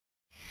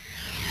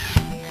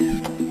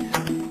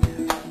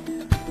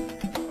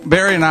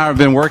Barry and I have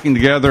been working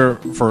together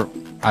for,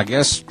 I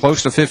guess,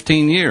 close to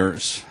 15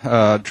 years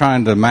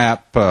trying to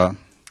map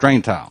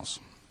drain tiles.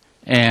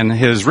 And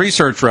his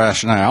research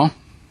rationale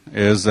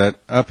is that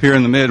up here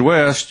in the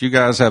Midwest, you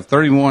guys have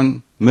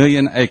 31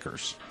 million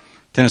acres.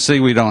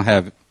 Tennessee, we don't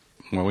have,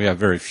 well, we have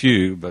very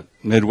few, but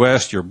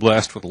Midwest, you're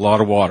blessed with a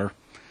lot of water,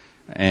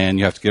 and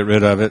you have to get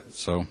rid of it,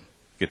 so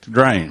get to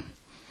drain.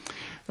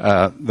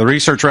 The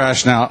research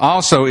rationale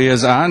also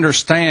is I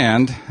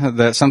understand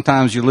that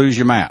sometimes you lose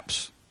your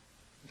maps.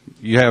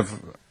 You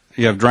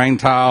have drain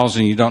tiles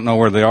and you don't know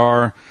where they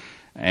are,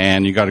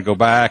 and you got to go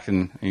back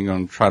and you're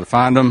going to try to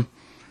find them.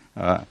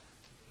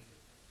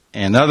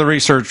 And other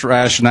research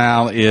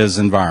rationale is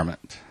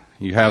environment.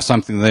 You have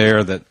something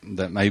there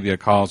that may be a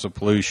cause of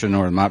pollution,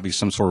 or it might be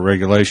some sort of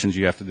regulations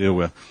you have to deal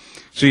with.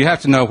 So you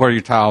have to know where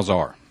your tiles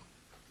are.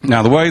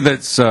 Now, the way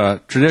that's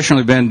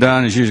traditionally been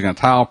done is using a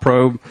tile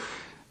probe.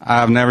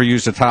 I've never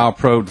used a tile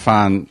probe to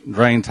find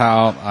drain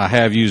tile. I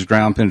have used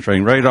ground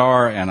penetrating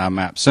radar, and I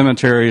map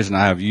cemeteries, and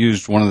I have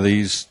used one of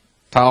these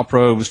tile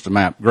probes to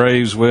map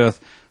graves with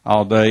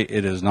all day.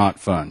 It is not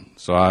fun.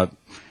 So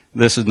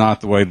this is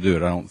not the way to do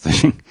it, I don't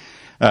think.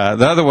 The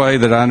other way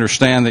that I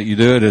understand that you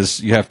do it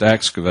is you have to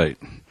excavate.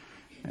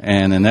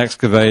 And in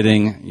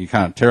excavating, you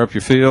kind of tear up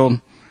your field,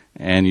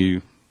 and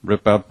you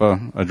rip up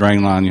a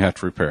drain line, you have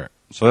to repair it.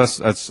 So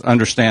I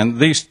understand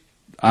these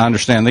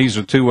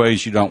are two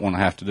ways you don't want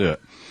to have to do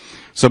it.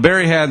 So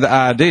Barry had the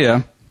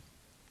idea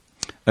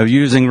of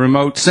using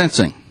remote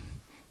sensing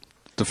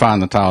to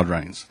find the tile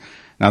drains.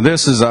 Now,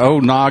 this is an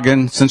old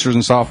noggin, sensors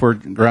and software,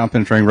 ground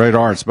penetrating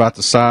radar. It's about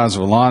the size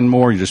of a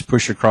lawnmower. You just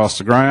push it across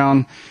the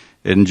ground.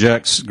 It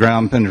injects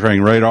ground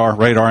penetrating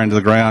radar into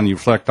the ground. You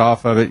reflect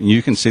off of it, and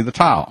you can see the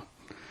tile.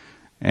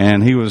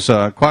 And he was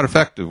quite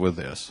effective with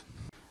this.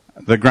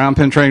 The ground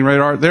penetrating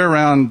radar, they're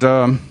around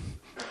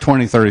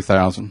 20,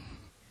 30,000.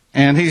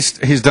 And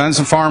he's done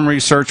some farm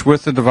research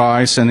with the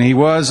device, and he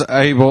was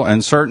able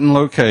in certain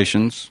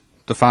locations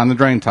to find the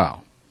drain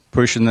tile,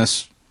 pushing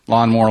this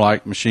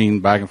lawnmower-like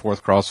machine back and forth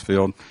across the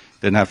field.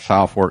 Didn't have to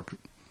tile for it,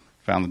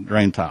 found the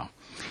drain tile.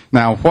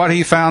 Now, what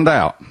he found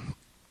out,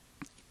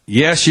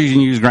 yes, you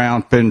can use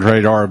ground penetrating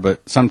radar,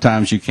 but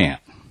sometimes you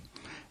can't.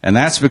 And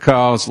that's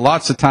because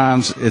lots of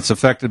times it's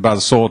affected by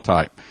the soil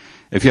type.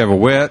 If you have a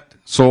wet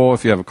soil,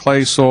 if you have a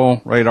clay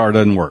soil, radar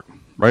doesn't work.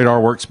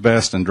 Radar works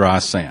best in dry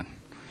sand.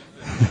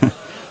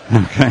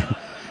 Okay.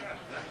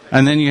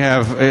 And then you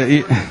have,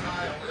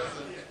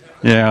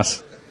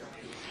 yes.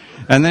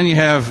 And then you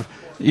have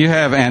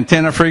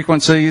antenna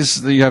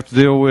frequencies that you have to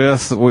deal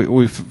with.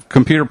 We've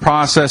computer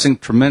processing,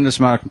 tremendous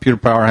amount of computer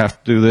power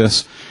have to do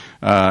this.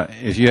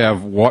 If you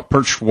have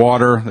perched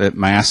water that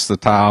masks the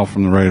tile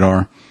from the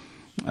radar,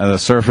 the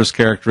surface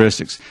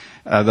characteristics,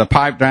 the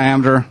pipe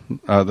diameter,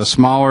 the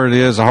smaller it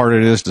is, the harder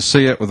it is to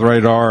see it with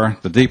radar.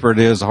 The deeper it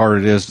is, the harder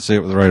it is to see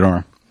it with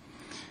radar,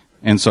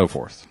 and so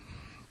forth.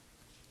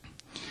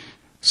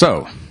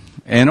 So,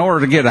 in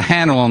order to get a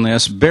handle on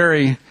this,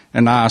 Barry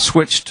and I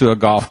switched to a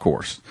golf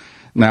course.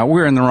 Now,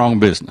 we're in the wrong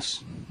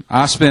business.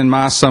 I spend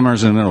my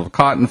summers in the middle of a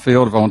cotton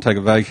field. If I want to take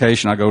a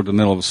vacation, I go to the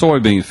middle of a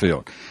soybean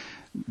field.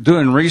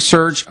 Doing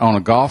research on a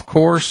golf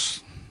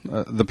course,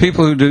 the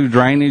people who do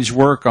drainage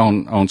work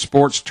on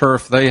sports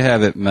turf, they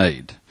have it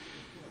made.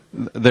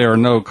 There are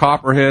no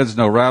copperheads,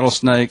 no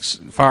rattlesnakes,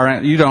 fire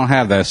ants. You don't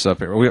have that stuff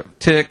here. We have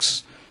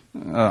ticks,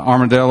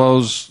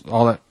 armadillos,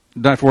 all that.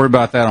 Don't have to worry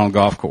about that on a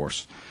golf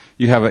course.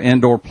 You have an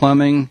indoor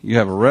plumbing. You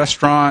have a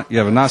restaurant. You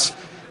have a nice.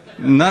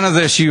 None of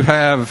this you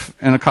have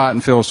in a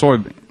cotton field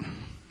soybean.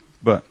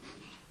 But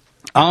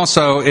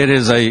also, it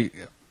is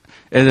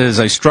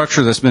a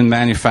structure that's been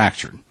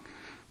manufactured.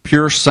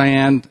 Pure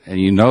sand,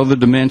 and you know the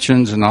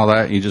dimensions and all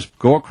that. You just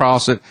go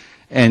across it,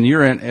 and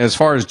you're in. As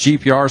far as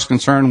GPR is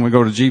concerned, when we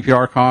go to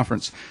GPR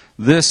conference,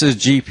 this is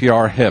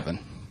GPR heaven.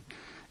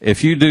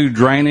 If you do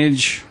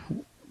drainage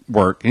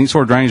work, any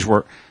sort of drainage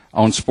work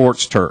on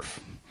sports turf,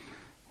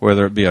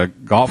 whether it be a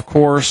golf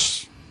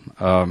course,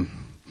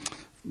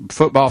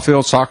 football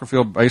field, soccer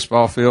field,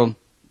 baseball field,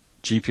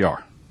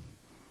 GPR.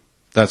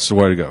 That's the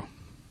way to go.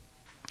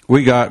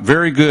 We got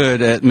very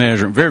good at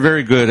measuring, very,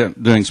 very good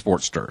at doing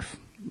sports turf.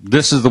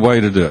 This is the way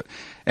to do it.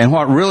 And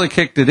what really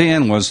kicked it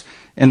in was,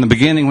 in the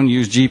beginning when you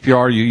used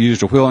GPR, you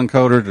used a wheel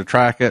encoder to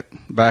track it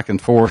back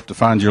and forth to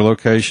find your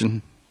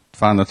location, to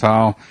find the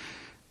tile.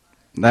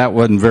 That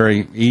wasn't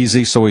very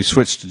easy, so we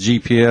switched to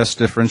GPS,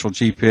 differential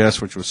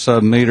GPS, which was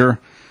sub-meter.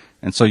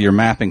 And so you're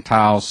mapping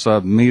tiles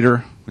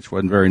sub-meter, which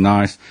wasn't very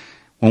nice.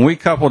 When we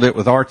coupled it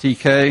with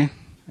RTK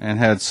and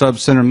had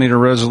sub-centimeter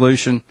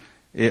resolution,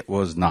 it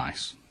was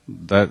nice.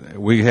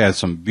 We had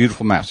some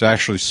beautiful maps. You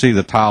actually see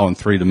the tile in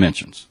 3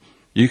 dimensions.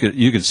 You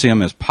could see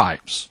them as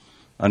pipes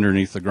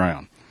underneath the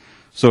ground.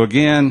 So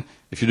again,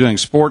 if you're doing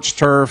sports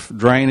turf,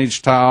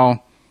 drainage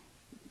tile,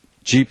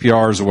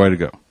 GPR is the way to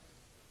go.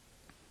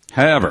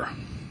 However,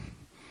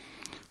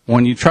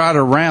 when you try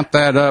to ramp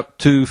that up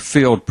to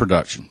field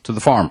production, to the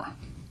farmer,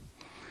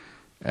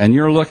 and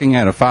you're looking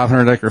at a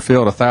 500-acre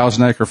field, a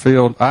 1,000-acre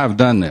field, I've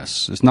done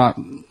this. It's not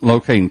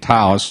locating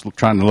tile, it's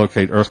trying to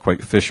locate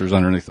earthquake fissures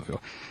underneath the field.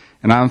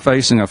 And I'm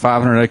facing a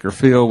 500-acre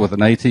field with an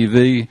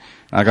ATV.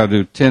 I got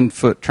to do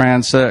 10-foot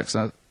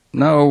transects.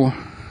 No.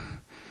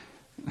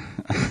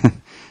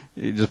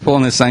 You're just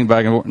pulling this thing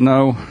back and forth.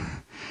 No.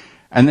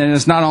 And then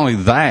it's not only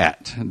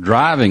that,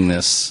 driving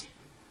this,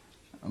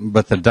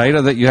 but the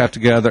data that you have to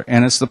gather,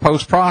 and it's the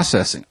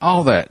post-processing.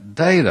 All that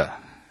data,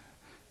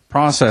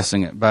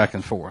 processing it back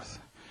and forth.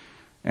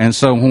 And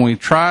so when we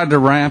tried to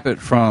ramp it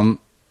from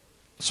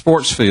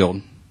sports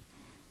field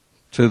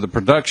to the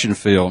production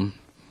field,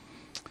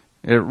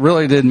 it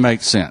really didn't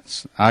make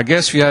sense. I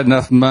guess if you had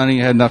enough money,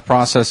 you had enough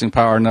processing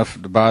power,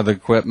 enough to buy the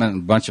equipment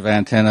and a bunch of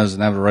antennas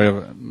and have an array of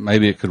it,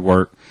 maybe it could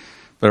work.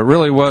 But it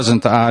really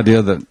wasn't the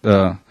idea that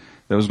that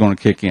was going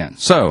to kick in.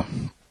 So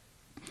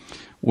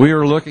we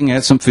were looking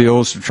at some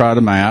fields to try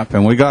to map,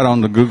 and we got on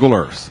the Google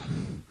Earth.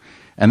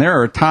 And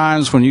there are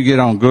times when you get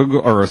on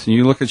Google Earth and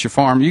you look at your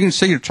farm, you can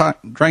see your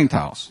drain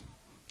tiles.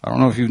 I don't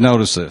know if you've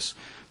noticed this.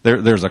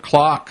 There's a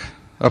clock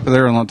up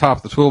there on the top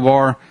of the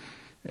toolbar,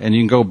 and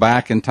you can go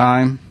back in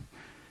time.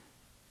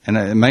 And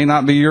it may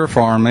not be your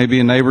farm, maybe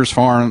a neighbor's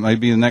farm, it may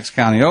be the next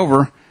county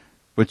over,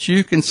 but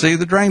you can see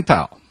the drain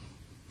tile.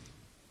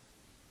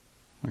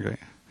 Okay.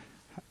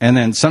 And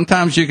then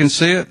sometimes you can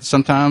see it,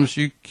 sometimes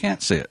you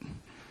can't see it.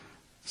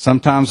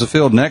 Sometimes the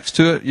field next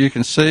to it you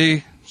can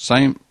see,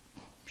 same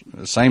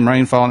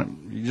rainfall,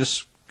 you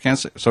just can't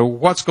see it. So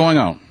what's going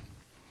on?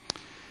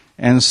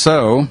 And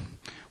so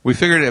we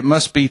figured it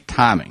must be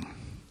timing.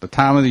 The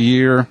time of the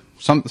year,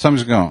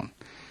 something's going on.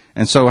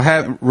 And so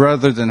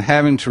rather than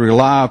having to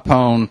rely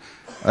upon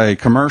a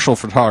commercial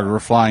photographer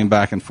flying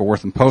back and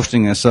forth and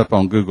posting this up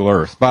on Google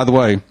Earth. By the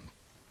way,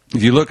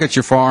 if you look at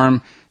your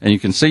farm and you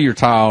can see your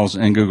tiles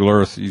in Google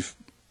Earth, you've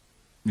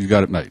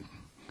got it made.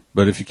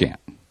 But if you can't,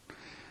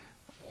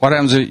 what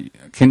happens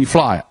can you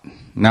fly it?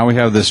 Now we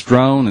have this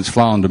drone, it's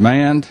fly on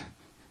demand.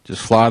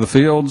 Just fly the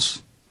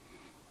fields,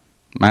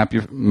 map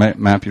your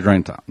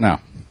drain tile.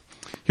 Now,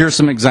 here's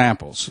some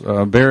examples.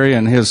 Barry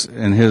and his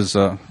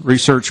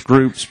research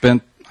group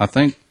spent, I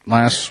think,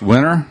 last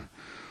winter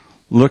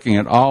looking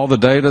at all the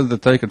data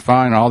that they could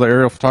find, all the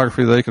aerial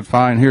photography they could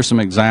find. Here's some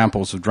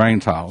examples of drain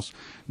tiles,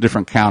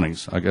 different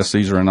counties. I guess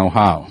these are in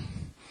Ohio.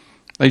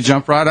 They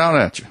jump right out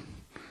at you.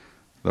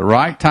 The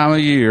right time of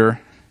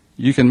year,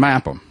 you can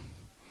map them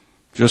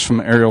just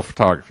from aerial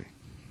photography.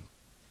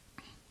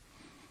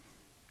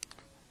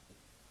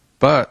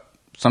 But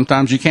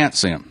sometimes you can't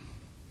see them.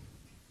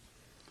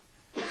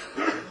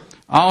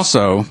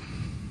 Also,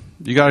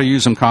 you got to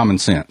use some common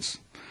sense.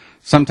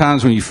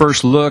 Sometimes when you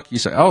first look, you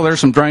say, "Oh, there's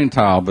some drain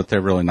tile," but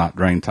they're really not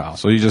drain tile.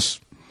 So you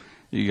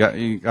got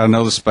to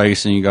know the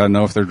spacing. You got to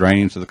know if they're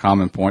draining to the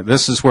common point.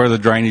 This is where the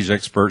drainage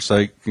experts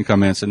can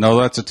come in and say, "No,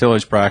 that's a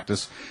tillage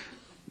practice.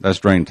 That's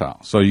drain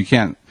tile." So you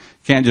can't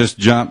just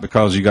jump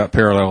because you got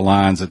parallel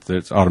lines that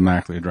it's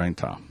automatically a drain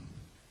tile.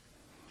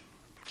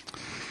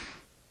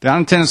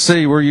 Down in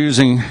Tennessee, we're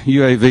using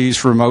UAVs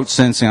for remote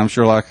sensing. I'm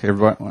sure like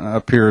everybody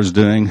up here is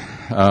doing.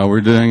 We're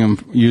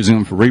using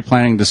them for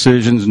replanting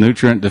decisions,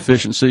 nutrient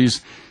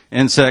deficiencies,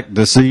 insect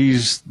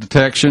disease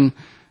detection,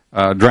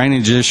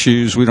 drainage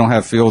issues. We don't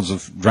have fields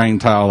of drain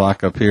tile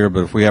like up here,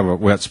 but if we have a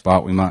wet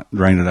spot, we might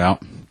drain it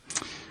out.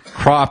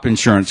 Crop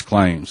insurance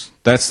claims.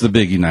 That's the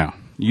biggie now.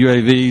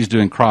 UAVs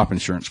doing crop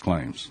insurance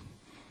claims.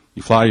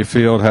 You fly your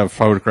field, have a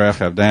photograph,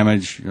 have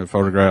damage, you have a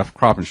photograph,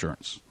 crop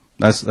insurance.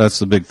 That's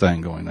the big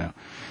thing going now.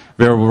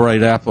 Variable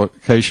rate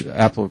application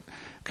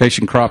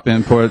crop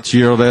inputs,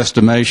 yield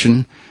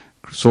estimation,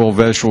 soil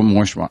vegetable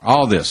moisture,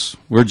 all this.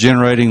 We're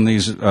generating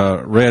these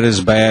red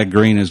is bad,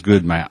 green is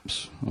good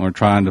maps. We're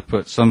trying to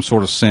put some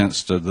sort of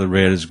sense to the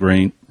red is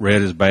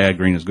bad,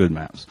 green is good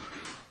maps.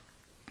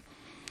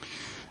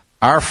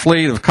 Our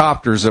fleet of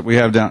copters that we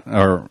have down,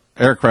 or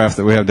aircraft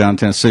that we have down in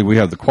Tennessee, we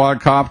have the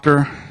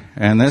quadcopter,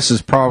 and this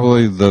is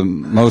probably the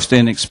most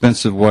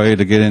inexpensive way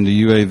to get into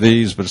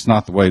UAVs, but it's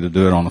not the way to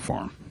do it on the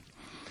farm.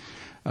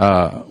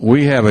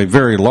 We have a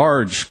very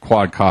large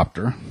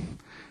quadcopter.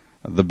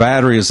 The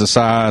battery is the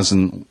size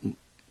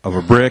of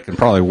a brick and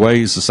probably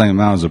weighs the same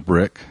amount as a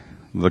brick.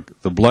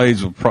 The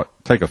blades will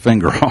take a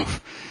finger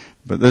off.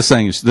 But this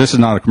is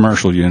not a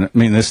commercial unit. I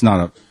mean, this is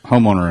not a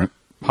homeowner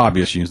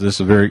hobbyist unit. This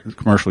is a very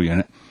commercial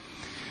unit.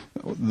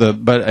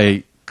 But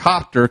a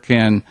copter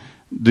can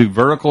do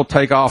vertical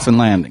takeoff and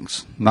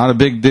landings. Not a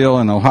big deal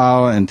in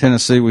Ohio and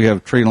Tennessee. We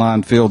have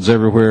tree-lined fields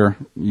everywhere.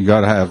 You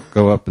got to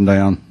go up and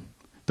down.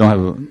 Don't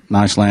have a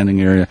nice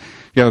landing area.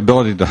 You have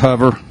ability to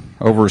hover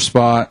over a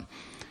spot.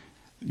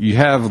 You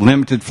have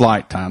limited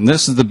flight time.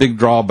 This is the big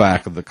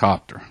drawback of the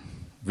copter.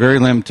 Very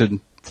limited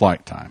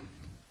flight time.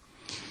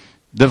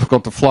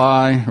 Difficult to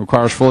fly,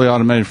 requires fully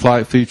automated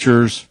flight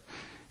features.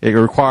 It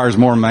requires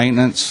more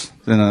maintenance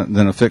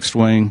than a fixed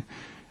wing,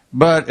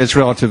 but it's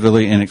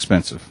relatively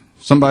inexpensive.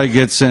 Somebody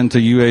gets into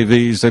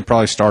UAVs, they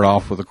probably start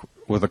off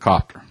with a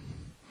copter.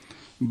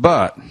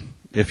 But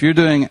if you're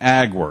doing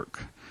ag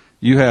work,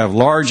 you have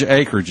large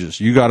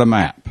acreages you got to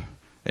map,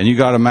 and you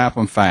got to map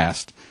them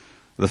fast.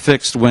 the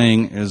fixed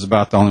wing is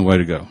about the only way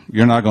to go.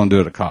 You're not going to do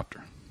it at a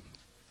copter.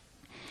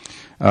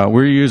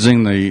 We're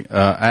using the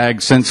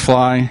Ag Sense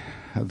Fly.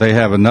 They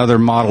have another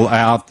model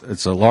out.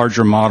 It's a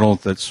larger model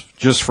that's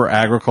just for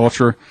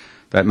agriculture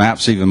that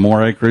maps even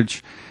more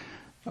acreage.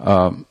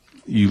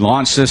 You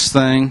launch this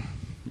thing,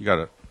 you got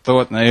to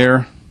throw it in the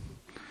air,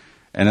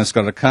 and it's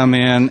got to come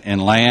in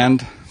and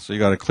land. So you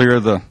got to clear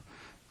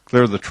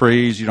the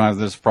trees. You don't have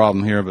this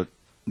problem here, but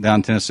down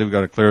in Tennessee we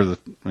got to clear the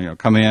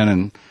come in,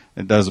 and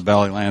it does a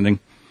belly landing.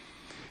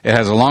 It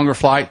has a longer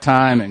flight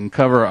time and can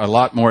cover a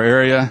lot more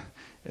area.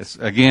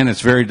 Again,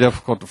 it's very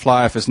difficult to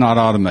fly if it's not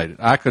automated.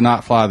 I could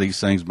not fly these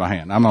things by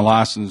hand. I'm a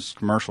licensed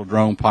commercial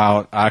drone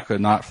pilot. I could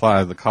not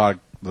fly the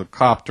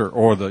copter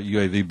or the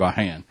UAV by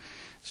hand.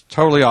 It's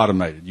totally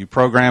automated. You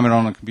program it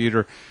on a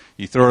computer,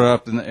 you throw it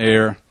up in the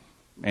air,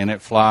 and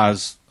it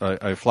flies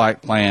a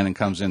flight plan and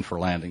comes in for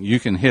landing. You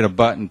can hit a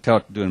button, tell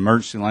it to do an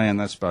emergency land.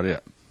 That's about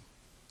it.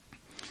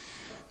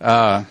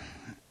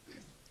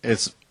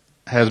 It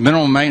has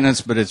minimal maintenance,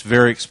 but it's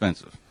very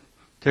expensive.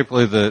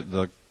 Typically,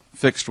 the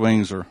fixed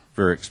wings are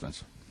very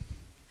expensive.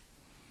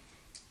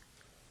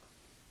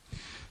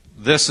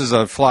 This is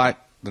a flight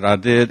that I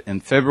did in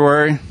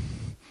February.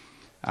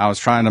 I was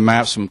trying to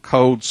map some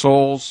cold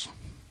soils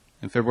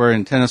in February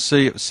in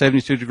Tennessee. It was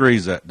 72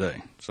 degrees that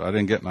day, so I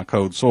didn't get my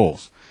cold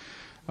soils.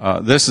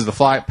 This is the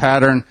flight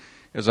pattern.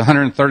 It was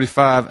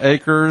 135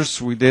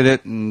 acres. We did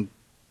it in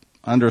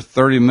under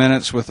 30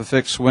 minutes with a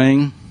fixed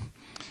wing.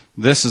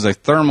 This is a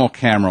thermal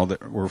camera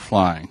that we're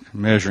flying,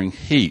 measuring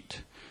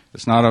heat.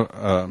 It's not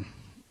a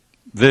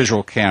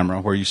visual camera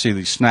where you see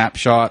these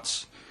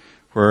snapshots,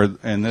 where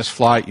in this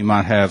flight you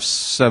might have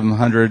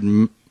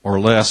 700 or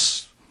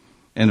less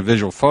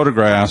individual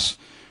photographs,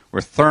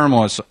 where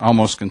thermal is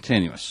almost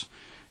continuous.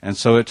 And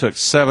so it took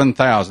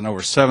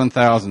over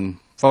 7,000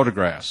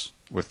 photographs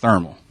with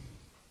thermal.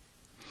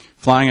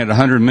 Flying at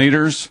 100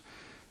 meters,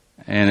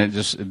 and it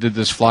did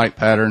this flight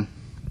pattern,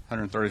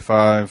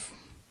 135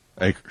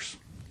 acres.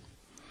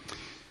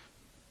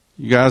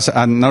 You guys,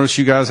 I notice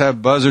you guys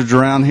have buzzards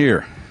around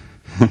here.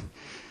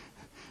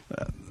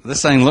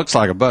 This thing looks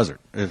like a buzzard.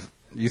 If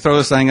you throw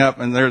this thing up,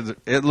 and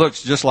it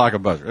looks just like a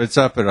buzzard. It's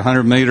up at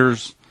 100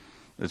 meters.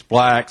 It's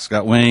black. It's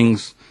got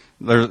wings.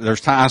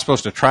 There's time I'm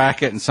supposed to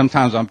track it, and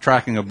sometimes I'm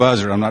tracking a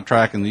buzzard. I'm not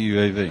tracking the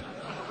UAV.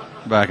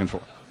 Back and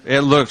forth.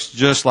 It looks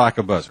just like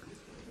a buzzard.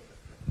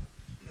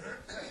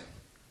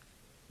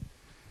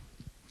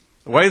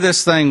 The way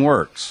this thing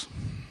works,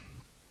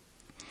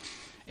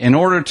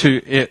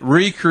 it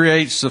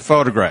recreates the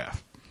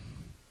photograph.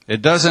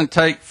 It doesn't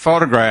take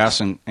photographs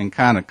and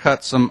kind of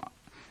cuts them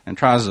and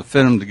tries to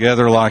fit them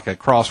together like a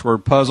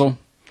crossword puzzle.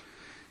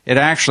 It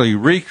actually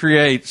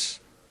recreates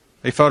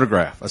a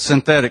photograph, a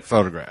synthetic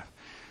photograph.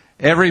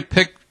 Every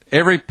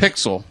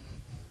pixel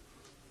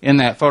in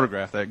that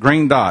photograph, that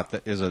green dot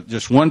that is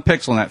just one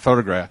pixel in that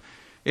photograph,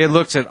 it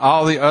looks at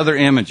all the other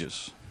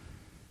images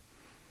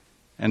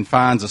and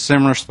finds a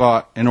similar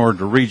spot in order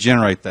to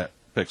regenerate that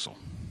pixel.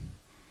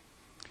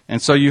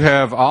 And so you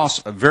have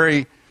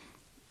very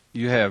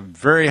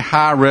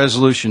high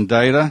resolution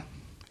data.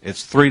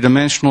 It's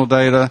three-dimensional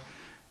data,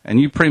 and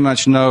you pretty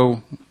much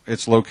know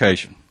its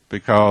location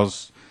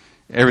because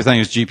everything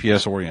is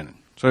GPS oriented.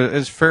 So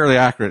it's fairly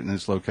accurate in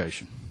its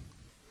location.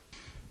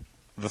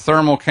 The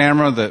thermal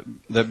camera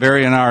that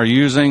Barry and I are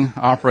using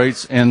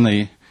operates in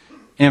the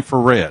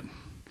infrared.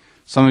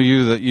 Some of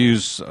you that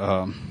use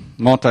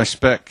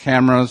multi-spec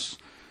cameras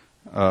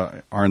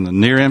are in the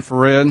near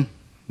infrared.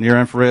 Near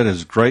infrared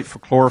is great for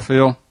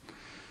chlorophyll.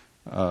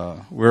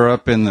 We're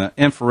up in the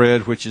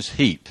infrared, which is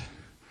heat.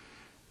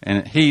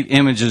 And heat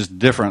image is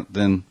different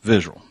than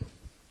visual.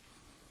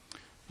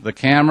 The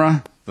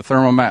camera, the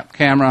thermal map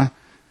camera,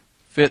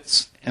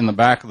 fits in the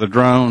back of the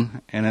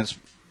drone, and it's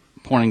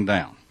pointing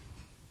down.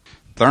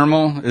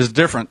 Thermal is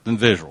different than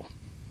visual.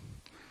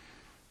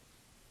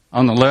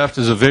 On the left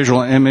is a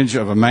visual image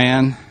of a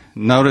man.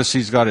 Notice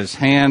he's got his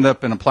hand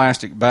up in a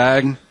plastic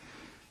bag,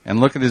 and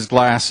look at his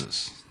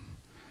glasses.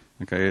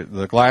 Okay,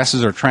 the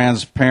glasses are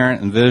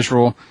transparent and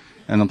visual,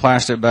 and the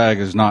plastic bag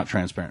is not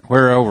transparent.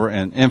 Where over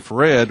in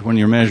infrared, when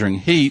you're measuring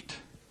heat,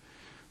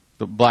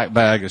 the black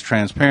bag is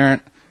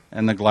transparent,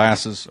 and the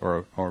glasses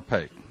are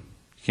opaque.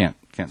 You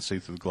can't see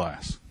through the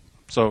glass.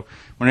 So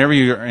whenever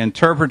you're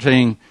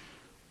interpreting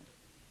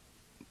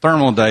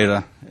thermal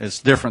data, it's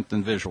different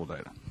than visual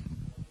data.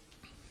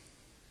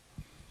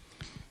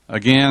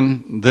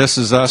 Again, this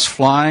is us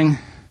flying,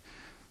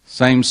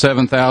 same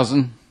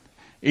 7,000.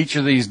 Each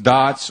of these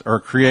dots are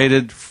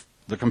created,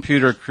 the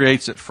computer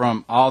creates it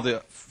from all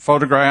the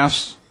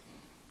photographs,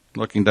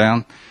 looking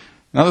down.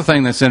 Another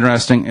thing that's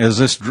interesting is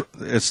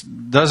it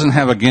doesn't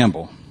have a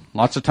gimbal.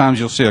 Lots of times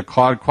you'll see a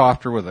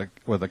quadcopter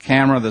with a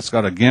camera that's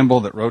got a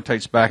gimbal that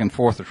rotates back and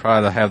forth to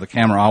try to have the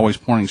camera always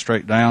pointing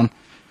straight down.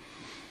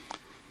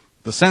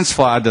 The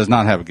SenseFly does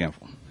not have a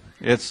gimbal.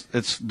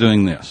 It's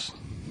doing this.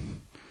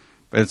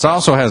 But it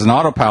also has an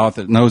autopilot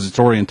that knows its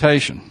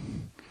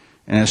orientation.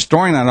 And it's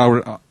storing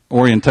that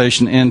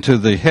orientation into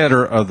the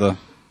header of the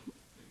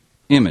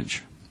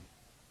image.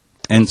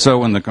 And so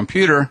when the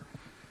computer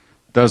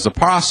does the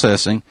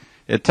processing,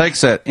 it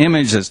takes that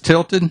image that's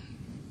tilted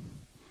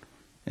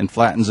and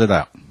flattens it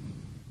out.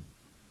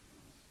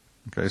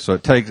 Okay, so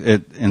it takes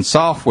it in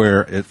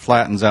software, it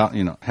flattens out,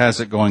 has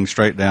it going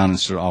straight down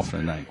instead of off at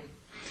an angle.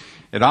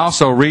 It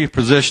also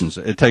repositions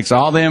it. It takes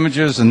all the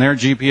images and their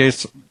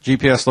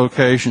GPS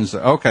locations.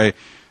 Okay,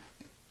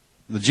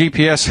 the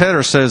GPS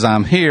header says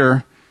I'm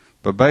here,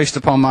 but based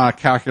upon my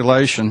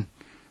calculation,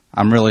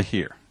 I'm really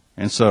here.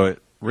 And so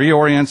it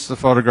reorients the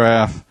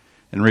photograph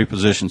and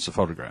repositions the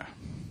photograph.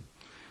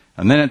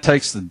 And then it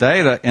takes the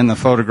data in the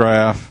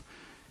photograph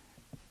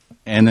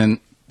and then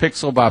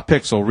pixel by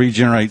pixel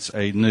regenerates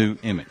a new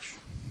image.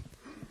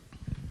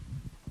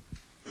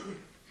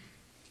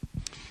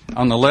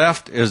 On the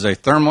left is a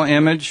thermal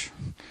image,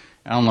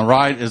 and on the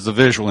right is the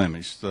visual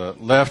image. The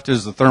left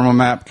is the thermal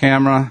map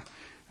camera,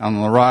 and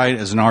on the right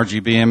is an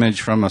RGB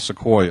image from a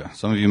Sequoia.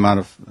 Some of you might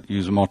have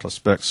used a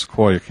multi-spec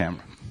Sequoia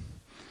camera.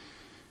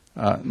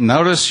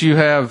 Notice you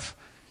have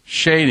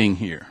shading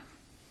here.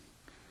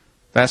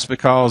 That's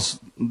because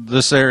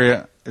this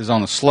area is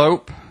on a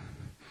slope,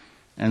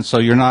 and so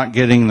you're not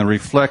getting the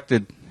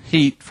reflected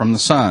heat from the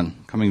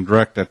sun coming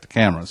direct at the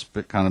camera. It's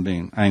kind of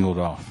being angled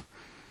off.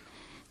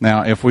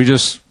 Now, if we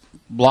just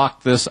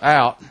block this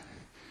out,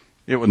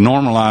 it would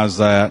normalize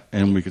that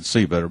and we could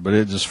see better, but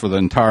it just for the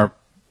entire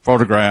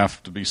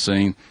photograph to be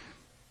seen,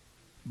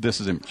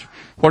 this is image.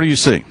 What do you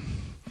see?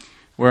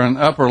 We're in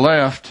the upper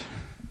left.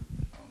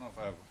 I don't know if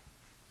I have,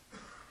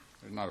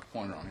 there's not a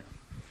pointer on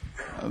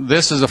here.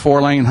 This is a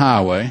 4-lane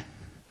highway,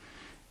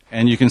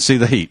 and you can see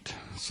the heat.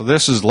 So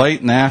this is late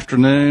in the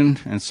afternoon,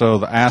 and so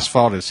the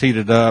asphalt is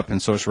heated up,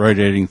 and so it's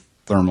radiating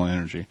thermal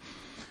energy.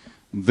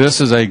 This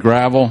is a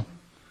gravel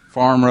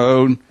farm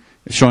road.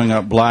 It's showing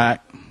up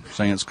black,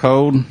 saying it's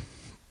cold.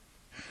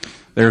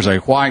 There's a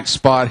white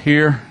spot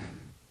here.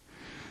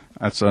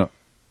 That's a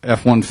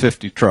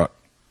F-150 truck,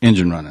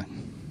 engine running.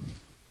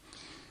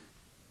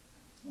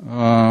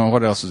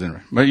 What else is in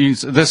there? But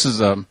this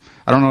is I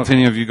don't know if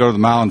any of you go to the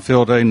Milan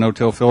Field Day,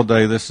 No-Till Field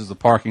Day. This is the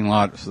parking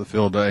lot for the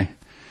field day,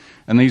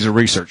 and these are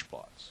research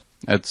plots.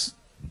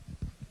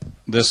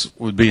 This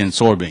would be in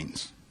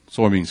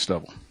soybean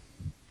stubble.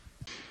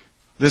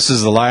 This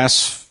is the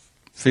last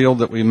field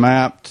that we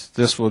mapped.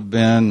 This would have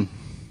been,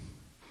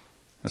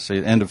 let's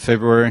see, end of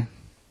February.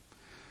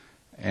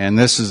 And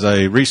this is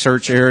a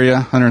research area,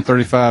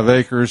 135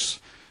 acres,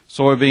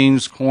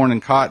 soybeans, corn,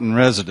 and cotton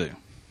residue.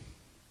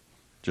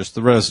 Just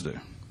the residue.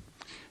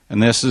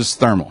 And this is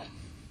thermal.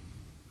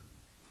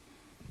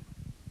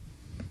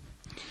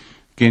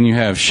 Again, you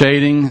have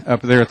shading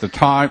up there at the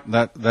top.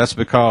 That's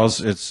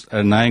because it's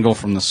at an angle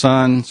from the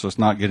sun, so it's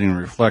not getting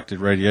reflected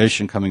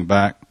radiation coming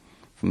back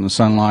from the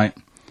sunlight.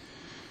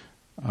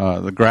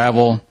 The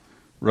gravel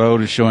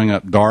road is showing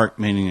up dark,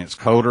 meaning it's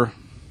colder.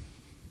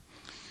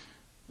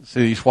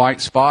 See these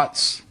white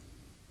spots?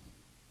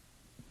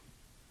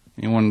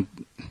 Anyone?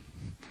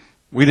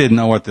 We didn't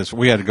know what this.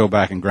 We had to go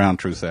back and ground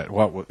truth that.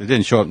 It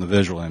didn't show up in the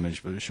visual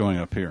image, but it's showing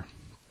up here.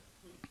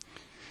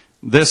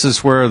 This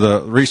is where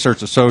the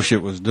research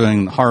associate was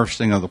doing the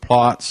harvesting of the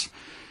plots,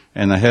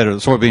 and the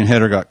soybean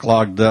header got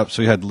clogged up,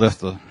 so he had to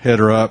lift the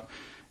header up,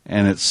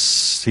 and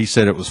he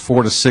said it was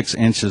 4 to 6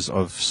 inches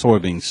of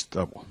soybean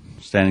stubble.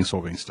 Standing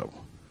soybean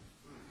stubble.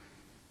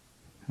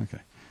 Okay.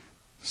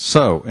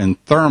 So, in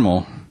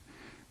thermal,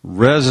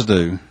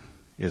 residue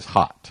is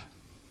hot.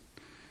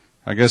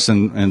 I guess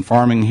in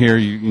farming here,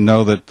 you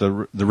know that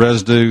the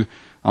residue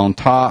on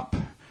top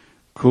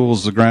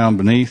cools the ground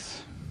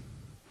beneath.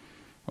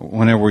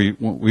 Whenever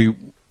we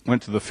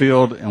went to the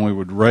field and we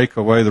would rake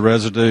away the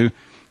residue,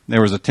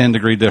 there was a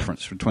 10-degree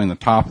difference between the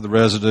top of the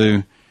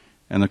residue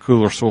and the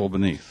cooler soil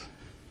beneath.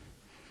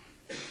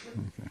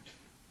 Okay.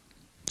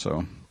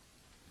 So,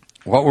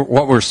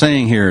 what we're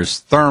seeing here is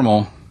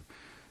thermal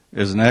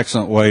is an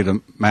excellent way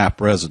to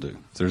map residue.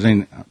 If there's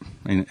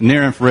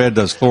near infrared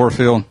does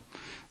chlorophyll.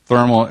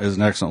 Thermal is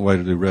an excellent way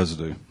to do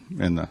residue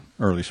in the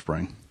early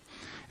spring.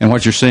 And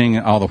what you're seeing,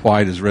 all the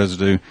white is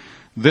residue.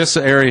 This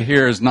area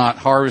here is not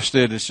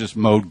harvested. It's just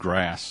mowed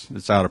grass.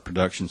 It's out of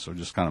production, so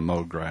just kind of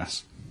mowed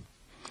grass.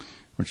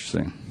 What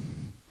you're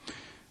seeing.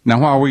 Now,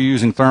 why are we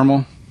using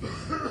thermal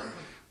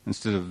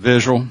instead of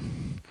visual?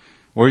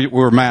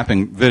 We're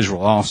mapping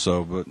visual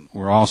also, but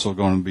we're also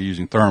going to be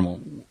using thermal.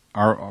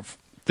 Our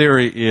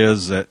theory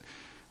is that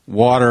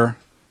water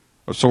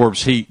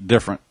absorbs heat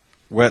different.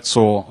 Wet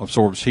soil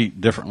absorbs heat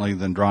differently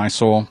than dry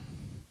soil.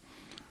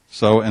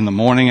 So in the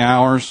morning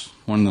hours,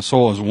 when the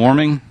soil is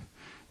warming,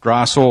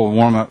 dry soil will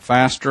warm up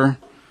faster.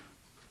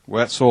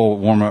 Wet soil will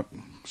warm up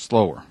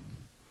slower.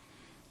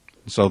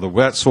 So the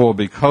wet soil will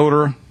be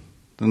colder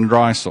than the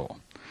dry soil.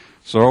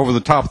 So over the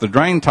top of the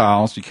drain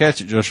tiles, you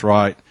catch it just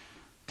right,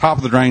 top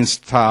of the drain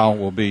tile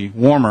will be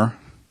warmer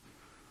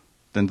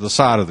than the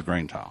side of the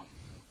drain tile.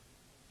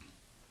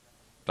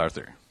 That's our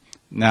theory.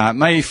 Now, it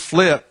may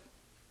flip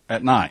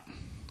at night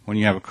when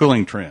you have a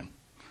cooling trend,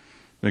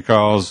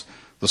 because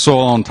the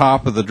soil on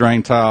top of the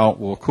drain tile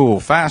will cool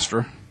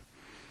faster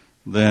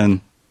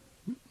than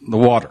the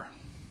water.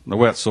 The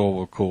wet soil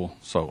will cool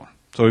slower.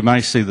 So we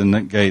may see the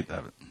negate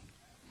of it.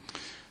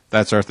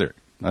 That's our theory.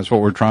 That's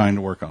what we're trying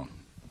to work on.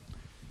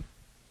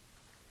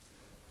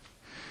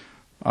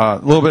 A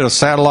little bit of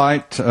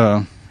satellite.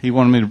 He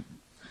wanted me to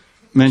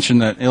mention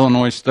that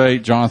Illinois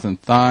State, Jonathan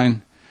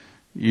Thine,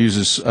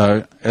 uses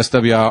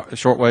SWI,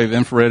 shortwave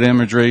infrared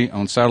imagery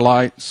on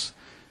satellites.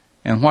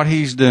 And what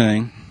he's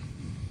doing,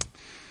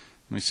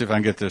 let me see if I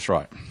can get this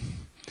right.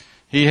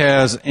 He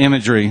has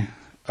imagery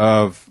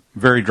of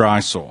very dry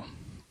soil.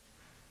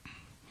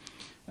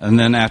 And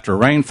then after a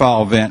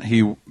rainfall event,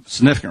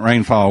 significant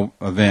rainfall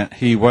event,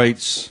 he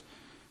waits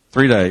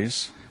 3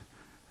 days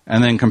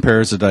and then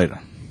compares the data.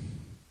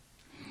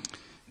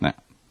 Now,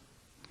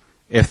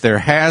 if there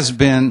has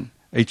been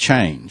a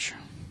change,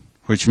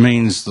 which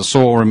means the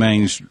soil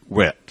remains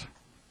wet,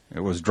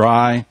 it was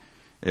dry,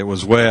 it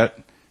was wet,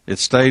 it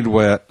stayed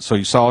wet, so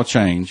you saw a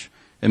change,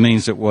 it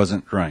means it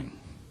wasn't drained.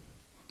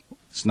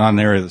 It's not an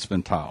area that's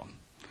been tiled.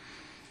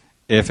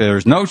 If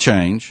there's no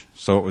change,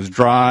 so it was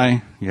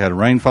dry, you had a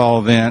rainfall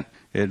event,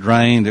 it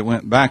drained, it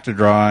went back to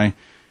dry,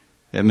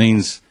 it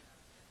means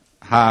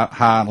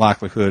high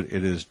likelihood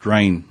it is a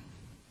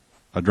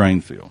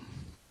drain field.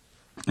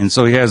 And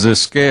so he has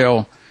this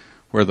scale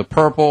where the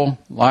purple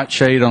light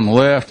shade on the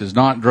left is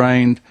not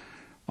drained,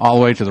 all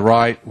the way to the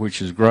right, which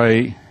is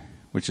gray,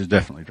 which is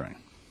definitely drained.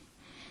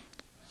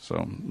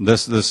 So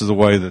this is the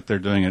way that they're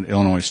doing it at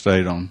Illinois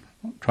State on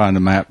trying to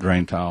map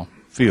drain tile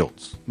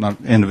fields, not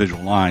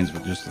individual lines,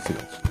 but just the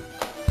fields.